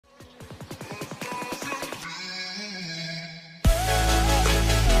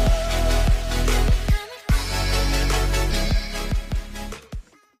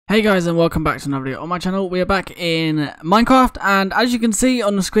Hey guys, and welcome back to another video on my channel. We are back in Minecraft, and as you can see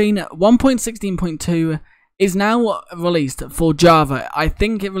on the screen, 1.16.2 is now released for Java. I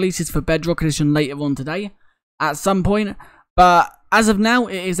think it releases for Bedrock Edition later on today at some point, but as of now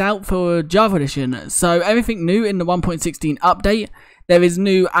it is out for Java Edition. So everything new in the 1.16 update. There is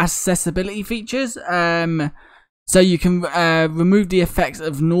new accessibility features, so you can remove the effects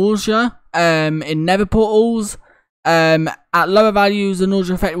of nausea in nether portals. At lower values, the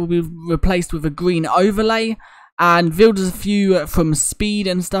nausea effect will be replaced with a green overlay, and filters a few from speed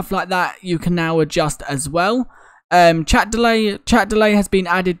and stuff like that you can now adjust as well. Chat delay has been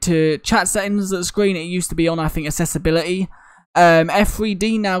added to chat settings at the screen. It used to be on, I think, accessibility.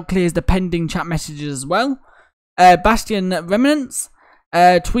 F3D now clears the pending chat messages as well. Bastion remnants.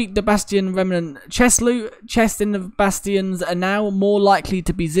 Tweak the Bastion remnant chest loot. Chests in the Bastions are now more likely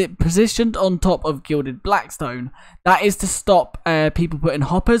to be positioned on top of Gilded Blackstone. That is to stop people putting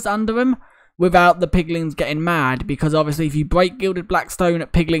hoppers under them without the piglins getting mad, because obviously if you break Gilded Blackstone,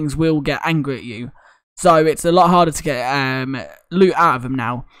 piglins will get angry at you. So it's a lot harder to get loot out of them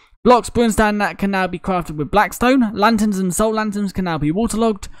now. Blocks Brimstone that can now be crafted with Blackstone. Lanterns and Soul Lanterns can now be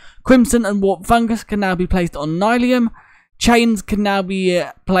waterlogged. Crimson and Warp Fungus can now be placed on Nylium. Chains can now be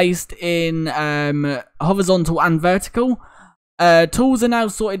placed in horizontal and vertical. Tools are now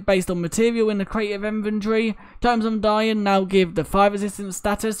sorted based on material in the creative inventory. Totems of Undying now give the fire resistance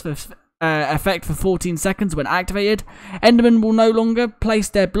status for effect for 14 seconds when activated. Endermen will no longer place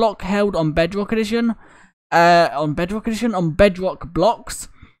their block held on Bedrock Edition. On Bedrock blocks.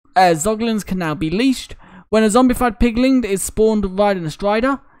 Zoglins can now be leashed. When a zombified piglin is spawned riding a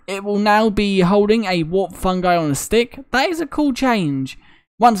strider, it will now be holding a warp fungi on a stick. That is a cool change.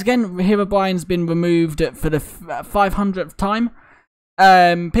 Once again, Herobrine's been removed for the 500th time.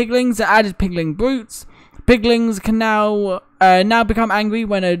 Piglins are added piglin brutes. Piglins can now become angry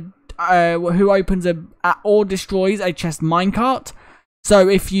when who opens or destroys a chest minecart. So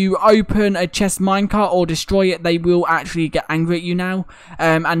if you open a chest minecart or destroy it, they will actually get angry at you now.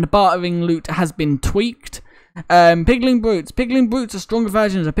 And the bartering loot has been tweaked. Piglin brutes. Piglin brutes are stronger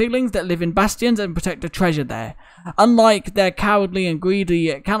versions of piglins that live in bastions and protect the treasure there. Unlike their cowardly and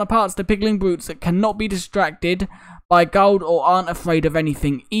greedy counterparts, the piglin brutes cannot be distracted by gold or aren't afraid of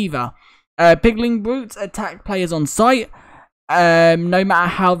anything either. Piglin brutes attack players on sight, no matter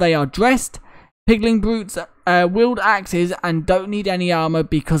how they are dressed. Piglin brutes wield axes and don't need any armor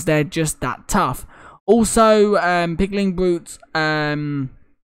because they're just that tough. Also, piglin brutes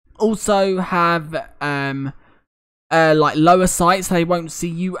also have like lower sight, so they won't see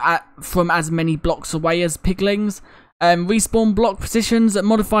you from as many blocks away as piglins. Respawn block positions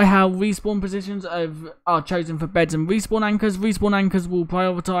modify how respawn positions are chosen for beds and respawn anchors. Respawn anchors will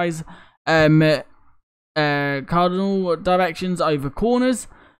prioritize cardinal directions over corners.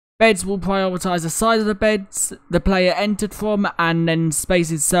 Beds will prioritize the size of the beds the player entered from, and then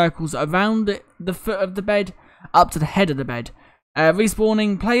spaces circles around the foot of the bed up to the head of the bed.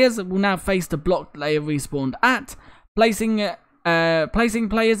 Respawning players will now face the block they are respawned at. Placing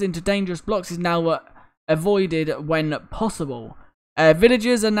players into dangerous blocks is now avoided when possible.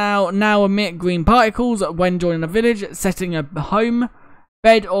 Villagers are now emit green particles when joining a village, setting a home,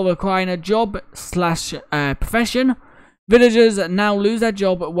 bed, or requiring a job / profession. Villagers now lose their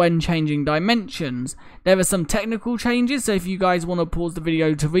job when changing dimensions. There are some technical changes, so if you guys want to pause the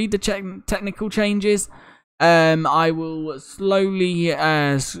video to read the technical changes, I will slowly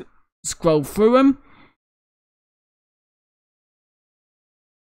scroll through them.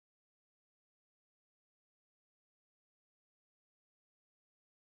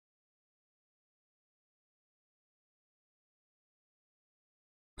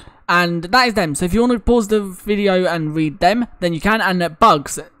 And that is them. So if you want to pause the video and read them, then you can. And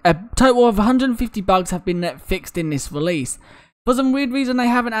bugs. A total of 150 bugs have been fixed in this release. For some weird reason, they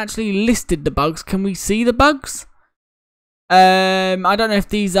haven't actually listed the bugs. Can we see the bugs? I don't know if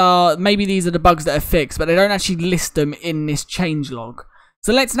these are... Maybe these are the bugs that are fixed, but they don't actually list them in this changelog.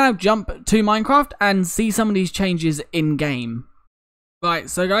 So let's now jump to Minecraft and see some of these changes in-game. Right,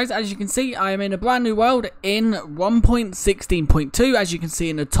 so guys, as you can see, I am in a brand new world in 1.16.2, as you can see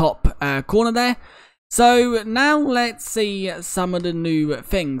in the top corner there. So now let's see some of the new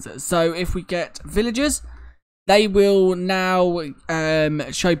things. So if we get villagers, they will now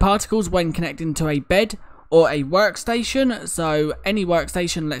show particles when connecting to a bed or a workstation. So any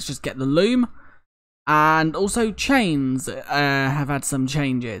workstation, let's just get the loom. And also chains have had some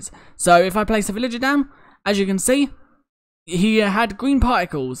changes. So if I place a villager down, as you can see, he had green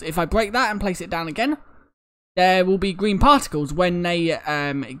particles. If I break that and place it down again, there will be green particles when they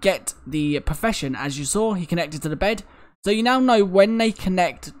get the profession. As you saw, he connected to the bed. So you now know when they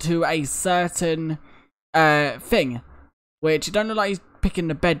connect to a certain thing, which don't look like he's picking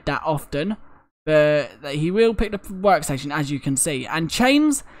the bed that often, but he will pick the workstation, as you can see. And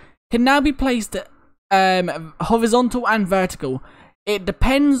chains can now be placed horizontal and vertical. It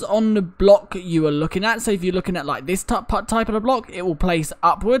depends on the block you are looking at. So if you're looking at like this type of the block, it will place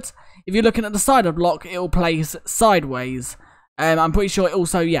upwards. If you're looking at the side of the block, it will place sideways. I'm pretty sure it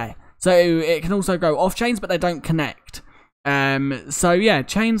also, yeah. So it can also go off chains, but they don't connect. So yeah,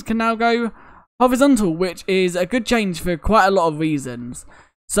 chains can now go horizontal, which is a good change for quite a lot of reasons.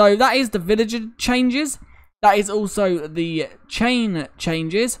 So that is the villager changes. That is also the chain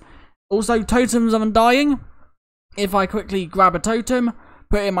changes. Also, totems of undying. If I quickly grab a totem,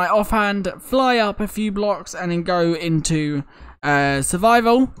 put it in my offhand, fly up a few blocks, and then go into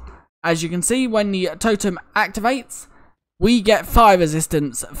survival. As you can see, when the totem activates, we get fire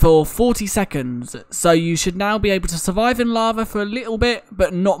resistance for 40 seconds. So you should now be able to survive in lava for a little bit,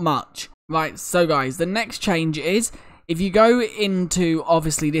 but not much. Right, so guys, the next change is, if you go into,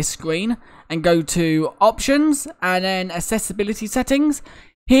 obviously, this screen, and go to options, and then accessibility settings,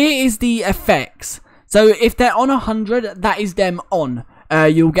 here is the effects. So if they're on 100, that is them on.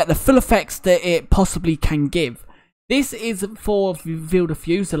 You'll get the full effects that it possibly can give. This is for Field of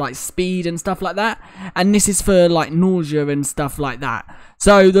View, so like speed and stuff like that. And this is for like nausea and stuff like that.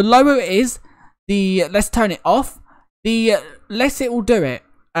 So the lower it is, the let's turn it off, the less it will do it.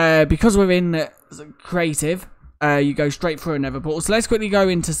 Because we're in creative, you go straight through a nether portal. So let's quickly go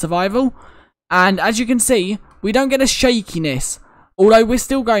into survival. And as you can see, we don't get a shakiness. Although we're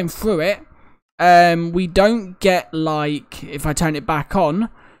still going through it. We don't get like, if I turn it back on,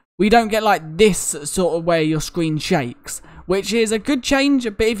 we don't get like this sort of where your screen shakes, which is a good change.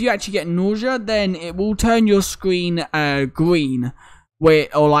 But if you actually get nausea, then it will turn your screen green,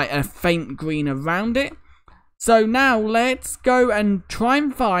 or like a faint green around it. So now let's go and try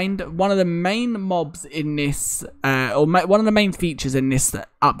and find one of the main mobs in this, or one of the main features in this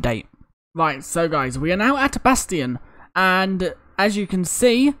update. Right, so guys, we are now at a bastion, and as you can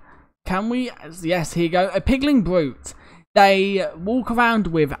see, can we? Yes, here you go. A pigling brute. They walk around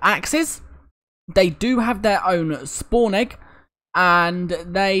with axes. They do have their own spawn egg. And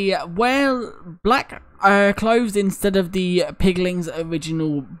they wear black clothes instead of the pigling's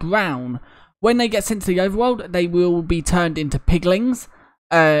original brown. When they get sent to the overworld, they will be turned into piglings.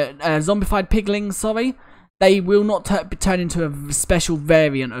 Zombified piglings, sorry. They will not turn into a special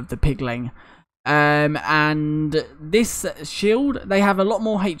variant of the pigling. And this shield, they have a lot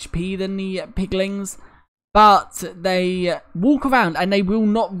more HP than the piglings, but they walk around and they will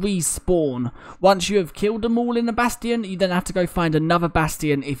not respawn. Once you have killed them all in a bastion, you then have to go find another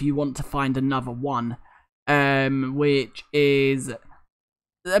bastion if you want to find another one, which is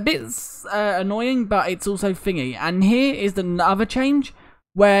a bit annoying, but it's also thingy. And here is another change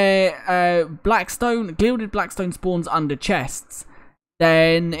where gilded blackstone spawns under chests.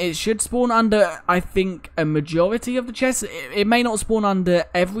 Then it should spawn under, I think, a majority of the chests. It may not spawn under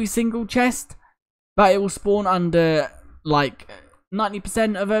every single chest, but it will spawn under like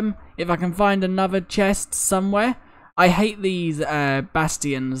 90% of them. If I can find another chest somewhere. I hate these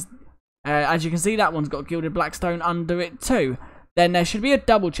bastions. As you can see, that one's got gilded blackstone under it too. Then there should be a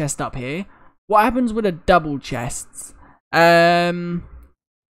double chest up here. What happens with a double chests?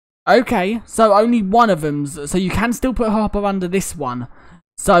 Okay, so only one of them, so you can still put Hopper under this one.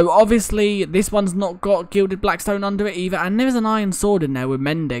 So obviously this one's not got gilded blackstone under it either, and there's an iron sword in there with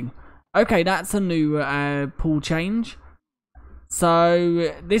mending. Okay, that's a new pool change.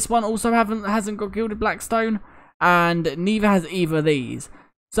 So this one also hasn't got gilded blackstone, and neither has either of these.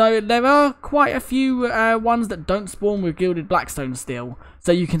 So there are quite a few ones that don't spawn with gilded blackstone still,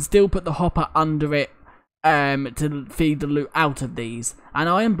 so you can still put the Hopper under it. To feed the loot out of these. And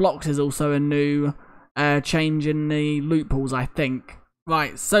iron blocks is also a new change in the loot pools, I think.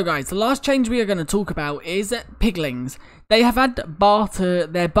 Right, so guys, the last change we are going to talk about is piglings. They have had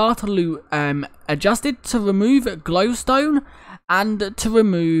their barter loot adjusted to remove glowstone and to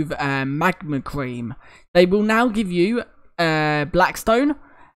remove magma cream. They will now give you blackstone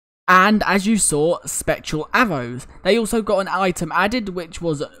and, as you saw, spectral arrows. They also got an item added, which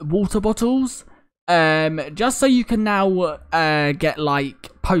was water bottles. Just so you can now get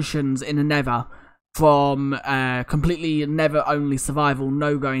like potions in the nether from completely nether only survival,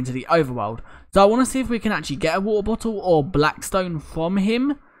 no going to the overworld. So I want to see if we can actually get a water bottle or blackstone from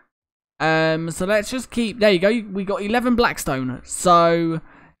him. So let's just keep, there you go, we got 11 blackstone. So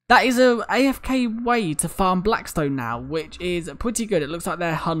that is a AFK way to farm blackstone now, which is pretty good. It looks like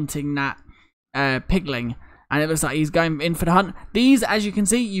they're hunting that pigling. and it looks like he's going in for the hunt. These, as you can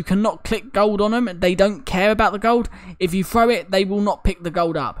see, you cannot click gold on them. They don't care about the gold. If you throw it, they will not pick the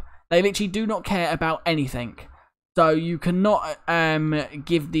gold up. They literally do not care about anything. So you cannot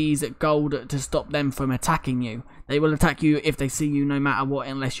give these gold to stop them from attacking you. They will attack you if they see you no matter what,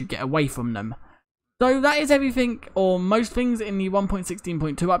 unless you get away from them. So that is everything, or most things, in the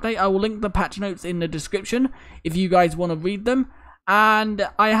 1.16.2 update. I will link the patch notes in the description if you guys want to read them. And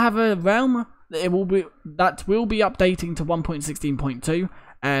I have a realm that will be updating to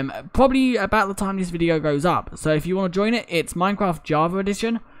 1.16.2, probably about the time this video goes up. So if you want to join it, it's Minecraft Java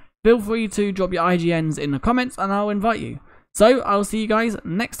Edition. Feel free to drop your IGNs in the comments and I'll invite you. So I'll see you guys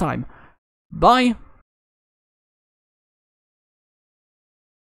next time. Bye.